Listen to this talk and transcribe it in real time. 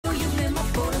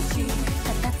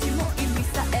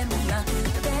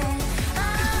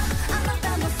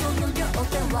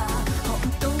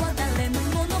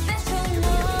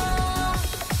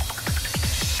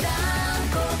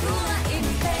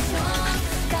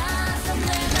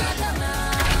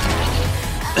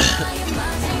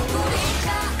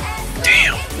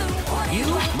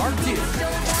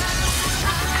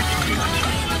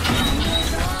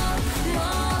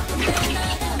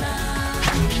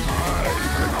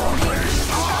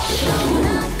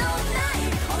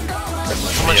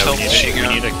much health does she got?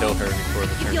 We need to kill her before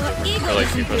the turn's over. Or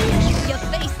like before the turn's over.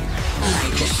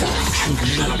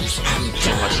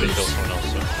 Unless they kill someone else.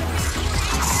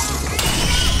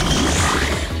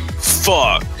 So.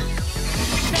 Fuck!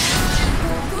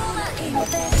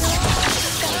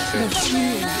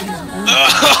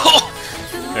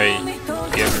 Hey, do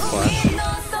you have your flash?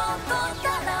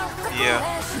 Yeah.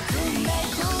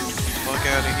 Fuck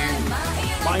out of here.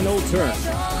 Final turn.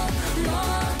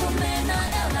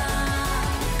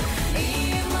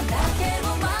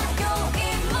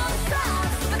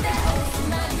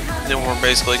 Then we're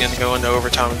basically gonna go into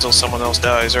overtime until someone else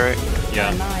dies, right?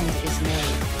 Yeah.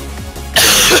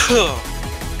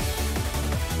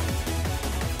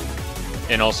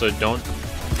 And also, don't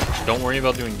worry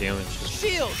about doing damage. Just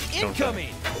Shield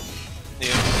incoming. Yeah,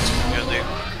 that's what I'm gonna do.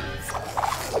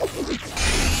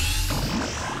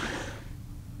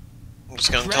 I'm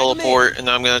just gonna teleport, and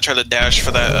I'm gonna try to dash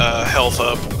for that health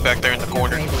up back there in the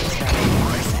corner.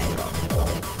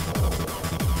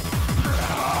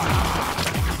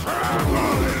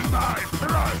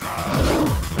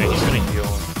 Hey, he's gonna heal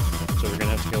him, so we're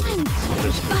gonna have to kill this.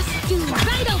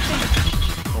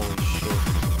 Holy shit.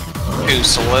 Who,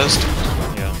 Celeste?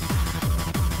 Yeah.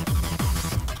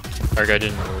 Our guy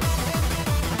didn't move.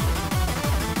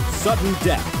 Sudden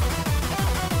death.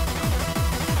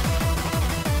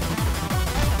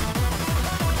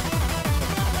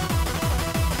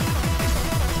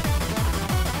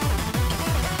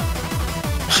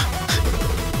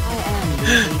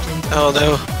 Oh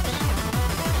no.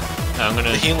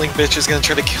 The healing bitch is gonna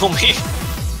try to kill me.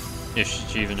 If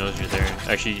she even knows you're there.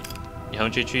 Actually, how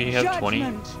much HP you have? 20?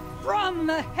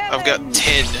 I've got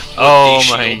 10. Oh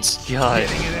my god.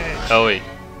 Oh wait.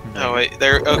 Oh wait,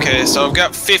 there. Okay, so I've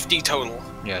got 50 total.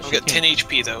 Yeah, I've got 10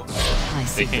 HP though.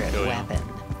 They can't go in.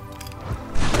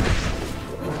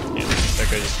 Yeah, that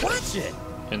guy just Watch it.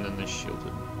 And then they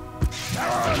shielded.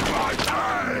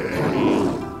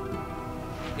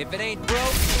 If it ain't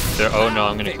broke. Oh no,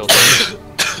 I'm gonna kill them.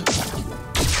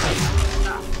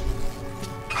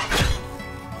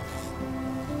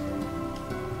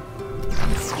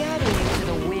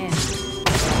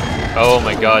 Oh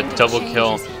my god, double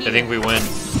kill. I think we win.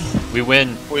 We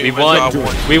win. We won.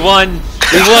 We won.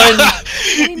 We won.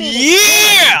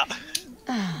 Yeah!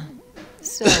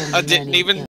 I didn't even